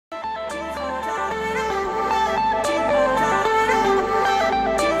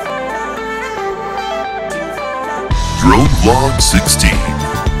Drone Vlog 16.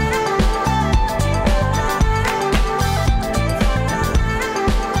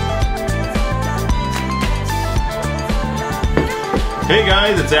 Hey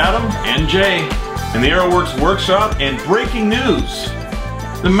guys, it's Adam and Jay in the Aeroworks workshop, and breaking news.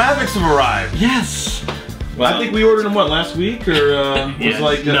 The Mavics have arrived. Yes. Well, I think we ordered them, what, last week? Or yes, was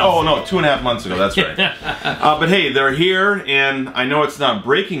like, no. Oh no, 2.5 months ago, that's right. But hey, they're here, and I know it's not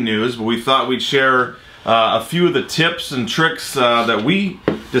breaking news, but we thought we'd share a few of the tips and tricks that we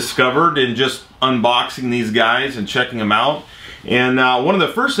discovered in just unboxing these guys and checking them out. And one of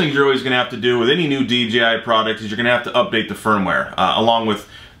the first things you're always going to have to do with any new DJI product is you're going to have to update the firmware along with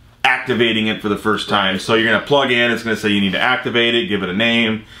activating it for the first time. So you're going to plug in, it's going to say you need to activate it, give it a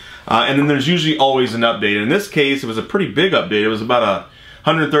name, and then there's usually always an update. In this case, it was a pretty big update. It was about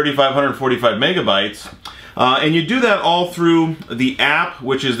 135, 145 megabytes. And you do that all through the app,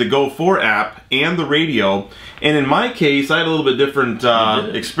 which is the Go 4 app, and the radio. And in my case, I had a little bit different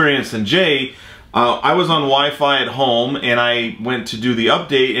experience than Jay. I was on Wi-Fi at home, and I went to do the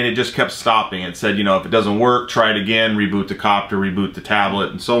update, and it just kept stopping. It said, you know, if it doesn't work, try it again, reboot the copter, reboot the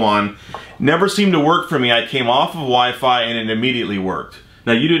tablet, and so on. Never seemed to work for me. I came off of Wi-Fi, and it immediately worked.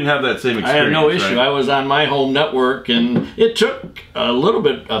 Now, you didn't have that same experience, I had no issue. Right? I was on my home network, and it took a little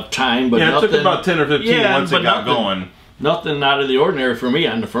bit of time, but yeah, nothing, it took about 10 or 15 once it got going. Nothing out of the ordinary for me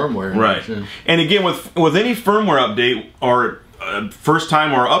on the firmware. Right. And again, with any firmware update or first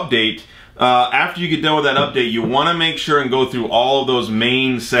time or update, after you get done with that update, you want to make sure and go through all of those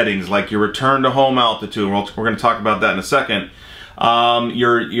main settings, like your return to home altitude. We're going to talk about that in a second. All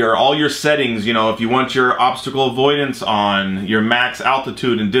your settings, you know, if you want your obstacle avoidance on, your max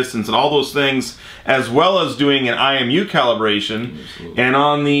altitude and distance, and all those things, as well as doing an IMU calibration. Absolutely. And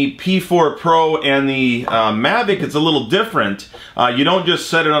on the P4 Pro and the Mavic, it's a little different. You don't just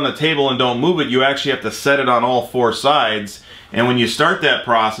set it on the table and don't move it. You actually have to set it on all 4 sides. And when you start that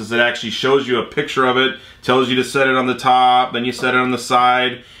process, it actually shows you a picture of it, tells you to set it on the top, then you set it on the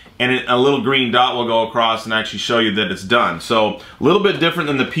side, and a little green dot will go across and actually show you that it's done. So a little bit different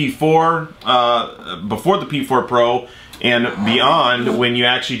than the P4, before the P4 Pro and beyond, when you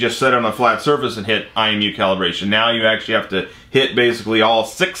actually just set it on a flat surface and hit IMU calibration. Now you actually have to hit basically all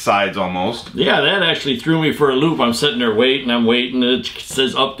 6 sides almost. Yeah, that actually threw me for a loop. I'm sitting there waiting, it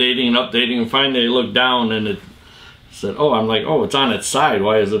says updating and updating, and finally I look down and it said, oh, I'm like, oh, it's on its side.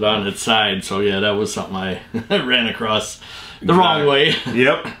 Why is it on its side? So yeah, that was something I ran across the wrong way.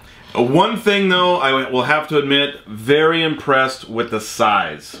 Yep. One thing though, I will have to admit, very impressed with the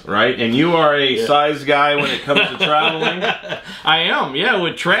size, right? And you are a size guy when it comes to traveling. I am, yeah,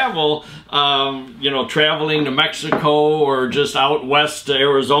 with travel, you know, traveling to Mexico or just out west to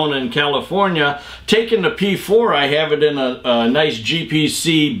Arizona and California, taking the P4, I have it in a nice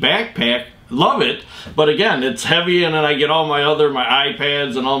GPC backpack. Love it, but again, it's heavy, and then I get all my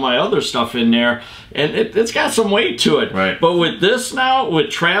iPads and all my other stuff in there, and it's got some weight to it. Right. But with this now, with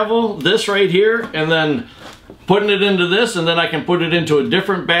travel, this right here, and then putting it into this, and then I can put it into a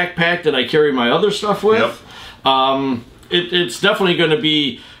different backpack that I carry my other stuff with. Yep. It's definitely going to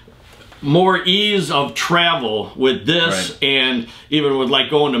be more ease of travel with this, right. And even with like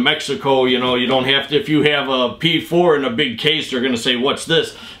going to Mexico, you know, you don't have to, if you have a P4 in a big case, they're going to say, what's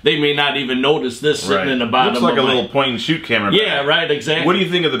this? They may not even notice this sitting in the bottom. Looks like a little point and shoot camera bag. Yeah, right, exactly. What do you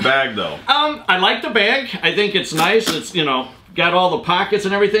think of the bag though? I like the bag. I think it's nice. It's, you know, got all the pockets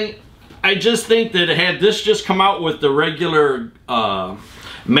and everything. I just think that had this just come out with the regular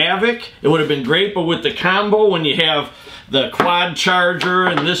Mavic, it would have been great, but with the combo, when you have the quad charger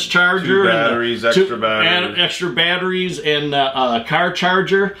and this charger, 2 batteries, and extra batteries, and a car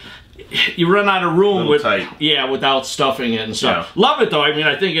charger, you run out of room without stuffing it and stuff. Yeah. Love it though. I mean,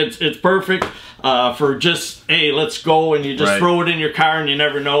 I think it's perfect for just, hey, let's go, and you just throw it in your car and you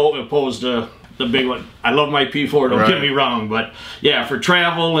never know, opposed to the big one. I love my P4, don't get me wrong, but yeah, for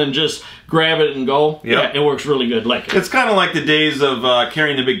travel and just grab it and go, yeah, it works really good. Like it's kind of like the days of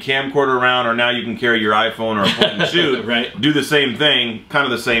carrying the big camcorder around, or now you can carry your iPhone or a point and shoot. Right. Do the same thing, kind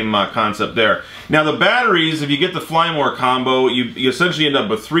of the same concept there. Now the batteries, if you get the Firmware combo, you essentially end up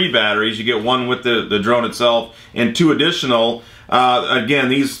with 3 batteries. You get 1 with the drone itself and 2 additional. Again,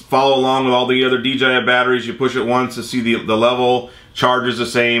 these follow along with all the other DJI batteries. You push it once to see the level. Charger's the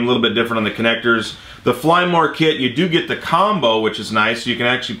same, a little bit different on the connectors. The Firmware kit, you do get the combo, which is nice. You can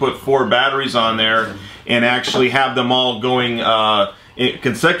actually put 4 batteries on there and actually have them all going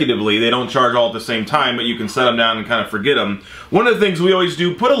consecutively. They don't charge all at the same time, but you can set them down and kind of forget them. One of the things we always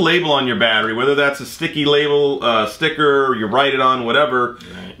do, put a label on your battery, whether that's a sticky label, sticker, or you write it on, whatever.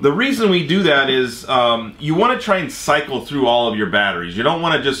 Right. The reason we do that is you want to try and cycle through all of your batteries. You don't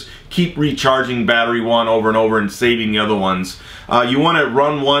want to just keep recharging battery one over and over and saving the other ones. You want to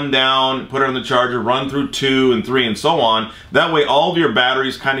run one down, put it on the charger, run through 2 and 3 and so on. That way all of your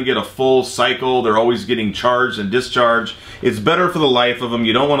batteries kind of get a full cycle. They're always getting charged and discharged. It's better for the life of them.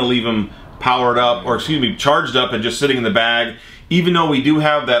 You don't want to leave them powered up, or excuse me, charged up and just sitting in the bag. Even though we do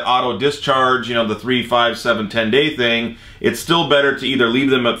have that auto discharge, you know, the 3, 5, 7, 10 day thing, it's still better to either leave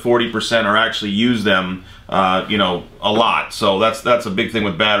them at 40% or actually use them, you know, a lot. So that's a big thing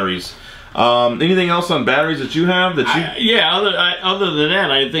with batteries. Anything else on batteries that you have? Other than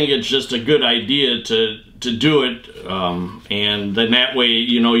that, I think it's just a good idea to do it, and then that way,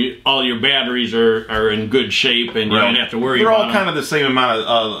 you know, all your batteries are in good shape, and you don't have to worry about them. They're all kind of the same amount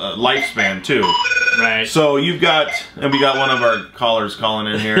of lifespan too. Right. So you've got, and we got one of our callers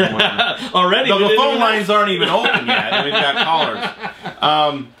calling in here. Already? The phone lines aren't even open yet, and we've got callers.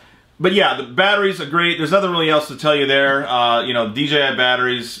 But yeah, the batteries are great. There's nothing really else to tell you there. You know, DJI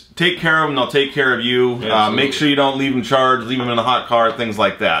batteries, take care of them, they'll take care of you. Make sure you don't leave them charged, leave them in a hot car, things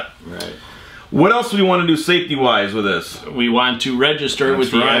like that. Right. What else do we want to do safety-wise with this? We want to register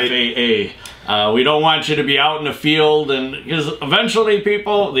with the FAA. We don't want you to be out in the field, and because eventually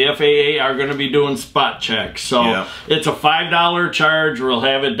people, the FAA are going to be doing spot checks. So it's a $5 charge. We'll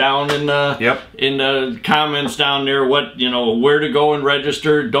have it down in the comments down there. What, you know, where to go and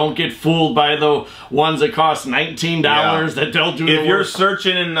register. Don't get fooled by the ones that cost $19 that they'll do. If you're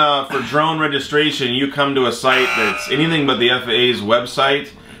searching for drone registration, you come to a site that's anything but the FAA's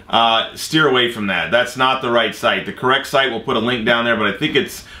website. Steer away from that. That's not the right site. The correct site, we'll put a link down there, but I think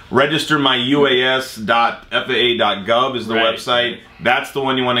it's registermyuas.faa.gov is the website. That's the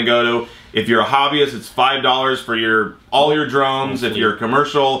one you want to go to. If you're a hobbyist, it's $5 for all your drones. If you're a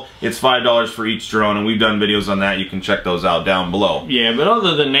commercial, it's $5 for each drone, and we've done videos on that. You can check those out down below. Yeah, but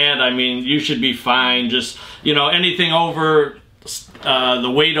other than that, I mean, you should be fine. Just, you know, anything over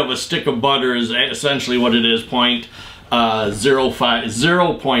the weight of a stick of butter is essentially what it is,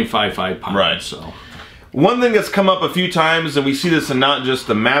 0.55 pounds. Right. So one thing that's come up a few times, and we see this in not just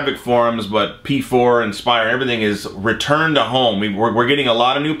the Mavic forums, but P4, Inspire, everything, is return to home. We're getting a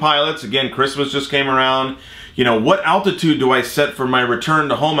lot of new pilots. Again, Christmas just came around. You know, what altitude do I set for my return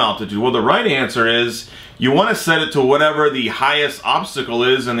to home altitude? Well, the right answer is you want to set it to whatever the highest obstacle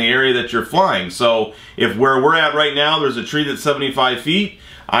is in the area that you're flying. So if where we're at right now, there's a tree that's 75 feet,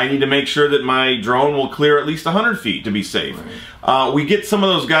 I need to make sure that my drone will clear at least 100 feet to be safe. Right. We get some of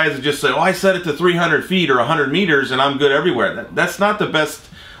those guys that just say, oh, I set it to 300 feet or 100 meters and I'm good everywhere. That's not the best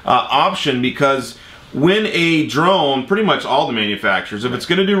option, because when a drone, pretty much all the manufacturers, if it's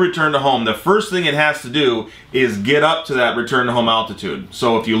going to do return to home, the first thing it has to do is get up to that return to home altitude.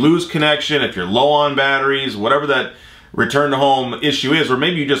 So if you lose connection, if you're low on batteries, whatever that return to home issue is, or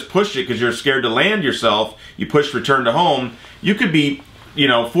maybe you just pushed it because you're scared to land yourself, you push return to home, you could be, you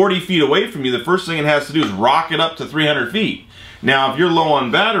know, 40 feet away from you. The first thing it has to do is rocket up to 300 feet. Now, if you're low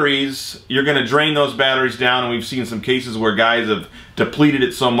on batteries, you're going to drain those batteries down, and we've seen some cases where guys have depleted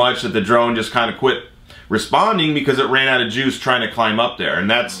it so much that the drone just kind of quit responding because it ran out of juice trying to climb up there.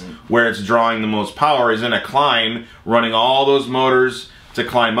 And that's where it's drawing the most power, is in a climb, running all those motors to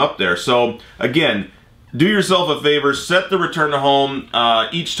climb up there. So again, do yourself a favor, set the return to home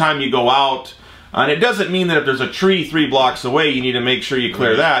each time you go out. And it doesn't mean that if there's a tree 3 blocks away, you need to make sure you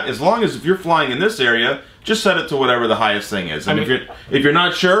clear that. As long as if you're flying in this area, just set it to whatever the highest thing is. And if you're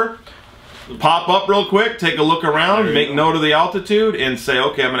not sure, pop up real quick, take a look around, make note of the altitude, and say,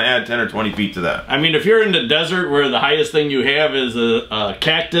 okay, I'm going to add 10 or 20 feet to that. I mean, if you're in the desert where the highest thing you have is a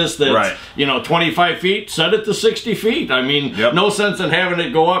cactus that's, you know, 25 feet, set it to 60 feet. I mean, no sense in having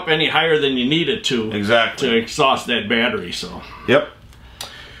it go up any higher than you need it to. Exactly. To exhaust that battery, so. Yep.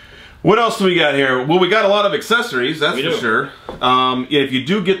 What else do we got here? Well, we got a lot of accessories, that's for sure. If you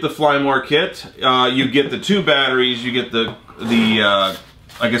do get the Fly More kit, you get the 2 batteries, you get the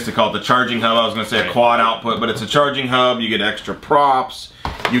I guess they call it the charging hub. I was going to say a quad output, but it's a charging hub. You get extra props.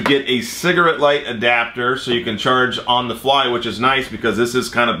 You get a cigarette light adapter so you can charge on the fly, which is nice because this is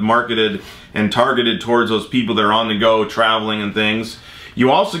kind of marketed and targeted towards those people that are on the go, traveling and things. You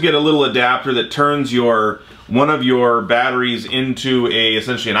also get a little adapter that turns one of your batteries into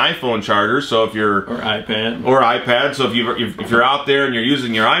essentially an iPhone charger. So if you're or iPad. So if you're out there and you're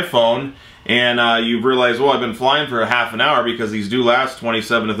using your iPhone and you've realized, well, I've been flying for a half an hour because these do last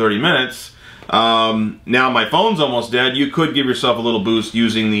 27 to 30 minutes. Now my phone's almost dead. You could give yourself a little boost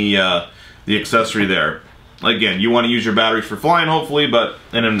using the accessory there. Again, you want to use your batteries for flying, hopefully, but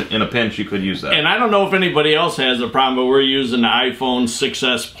in a pinch, you could use that. And I don't know if anybody else has a problem, but we're using the iPhone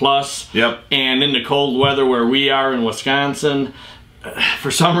 6S Plus. Yep. And in the cold weather where we are in Wisconsin,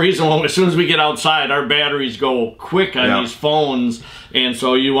 for some reason, as soon as we get outside, our batteries go quick on these phones, and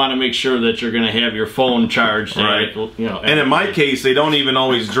so you want to make sure that you're going to have your phone charged. Right. You know, and in my case, they don't even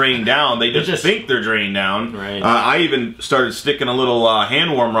always drain down. They just think they're drained down. Right. I even started sticking a little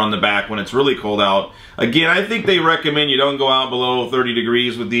hand warmer on the back when it's really cold out. Again, I think they recommend you don't go out below 30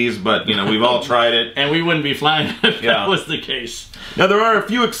 degrees with these, but you know, we've all tried it. And we wouldn't be flying if that was the case. Now, there are a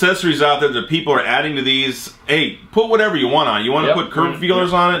few accessories out there that people are adding to these. Hey, put whatever you want on. You want to put curb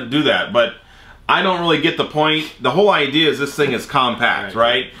feelers on it, do that. But I don't really get the point. The whole idea is this thing is compact,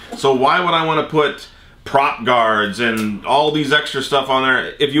 right? So why would I want to put prop guards and all these extra stuff on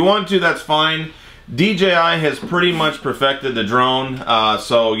there? If you want to, that's fine. DJI has pretty much perfected the drone,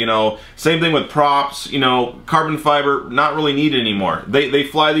 so you know, same thing with props. You know, carbon fiber not really needed anymore. They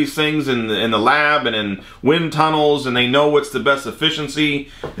fly these things in the lab and in wind tunnels, and they know what's the best efficiency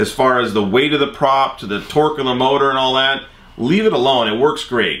as far as the weight of the prop to the torque of the motor and all that. Leave it alone. It works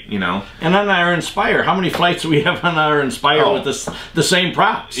great, you know. And on our Inspire, how many flights do we have on our Inspire with the same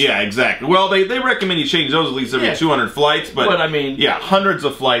props? Yeah, exactly. Well, they recommend you change those at least every 200 flights, but I mean, yeah, hundreds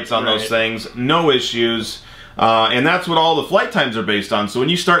of flights on those things, no issues. And that's what all the flight times are based on. So when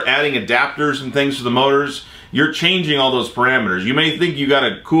you start adding adapters and things to the motors, you're changing all those parameters. You may think you got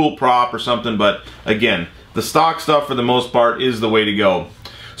a cool prop or something, but again, the stock stuff for the most part is the way to go.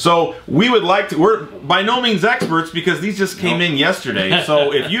 So we would like to, we're by no means experts because these just came in yesterday.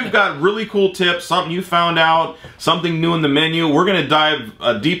 So if you've got really cool tips, something you found out, something new in the menu, we're going to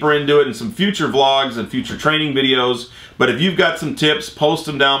dive deeper into it in some future vlogs and future training videos. But if you've got some tips, post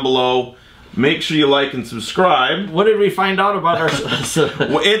them down below. Make sure you like and subscribe. What did we find out about our...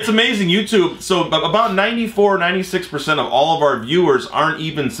 Well, it's amazing, YouTube. So about 96% of all of our viewers aren't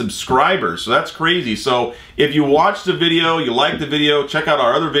even subscribers. So that's crazy. So if you watch the video, you like the video, check out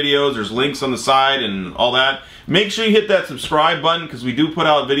our other videos. There's links on the side and all that. Make sure you hit that subscribe button because we do put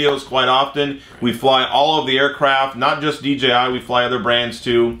out videos quite often. We fly all of the aircraft, not just DJI. We fly other brands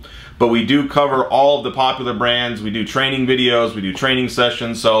too. But we do cover all of the popular brands. We do training videos. We do training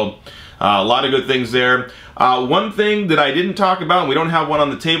sessions. So... a lot of good things there. One thing that I didn't talk about, and we don't have one on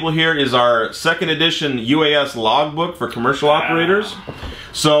the table here, is our second edition UAS logbook for commercial operators.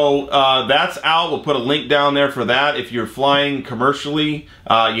 So that's out. We'll put a link down there for that. If you're flying commercially,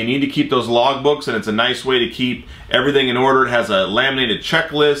 you need to keep those logbooks, and it's a nice way to keep everything in order. It has a laminated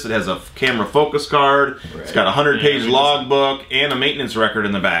checklist. It has a camera focus card. It's got a 100-page logbook and a maintenance record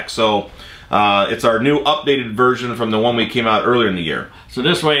in the back. So it's our new updated version from the one we came out earlier in the year. So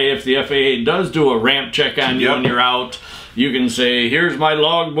this way, if the FAA does do a ramp check on you when you're out, you can say, here's my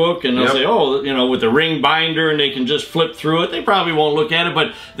logbook, and they'll say, oh, you know, with the ring binder, and they can just flip through it. They probably won't look at it,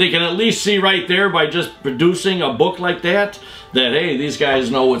 but they can at least see right there by just producing a book like that, hey, these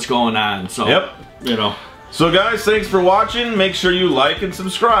guys know what's going on. So, you know. So guys, thanks for watching. Make sure you like and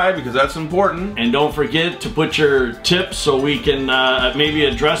subscribe because that's important. And don't forget to put your tips so we can maybe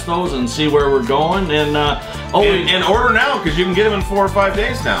address those and see where we're going. And and order now because you can get them in 4 or 5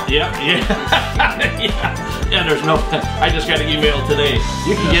 days now. Yeah. There's no. I just got an email today.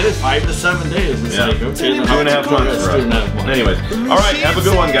 You can get it 5 to 7 days. It's like, okay, 2.5 months. Anyways, all right. Have a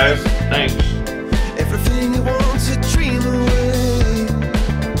good one, guys. Thanks.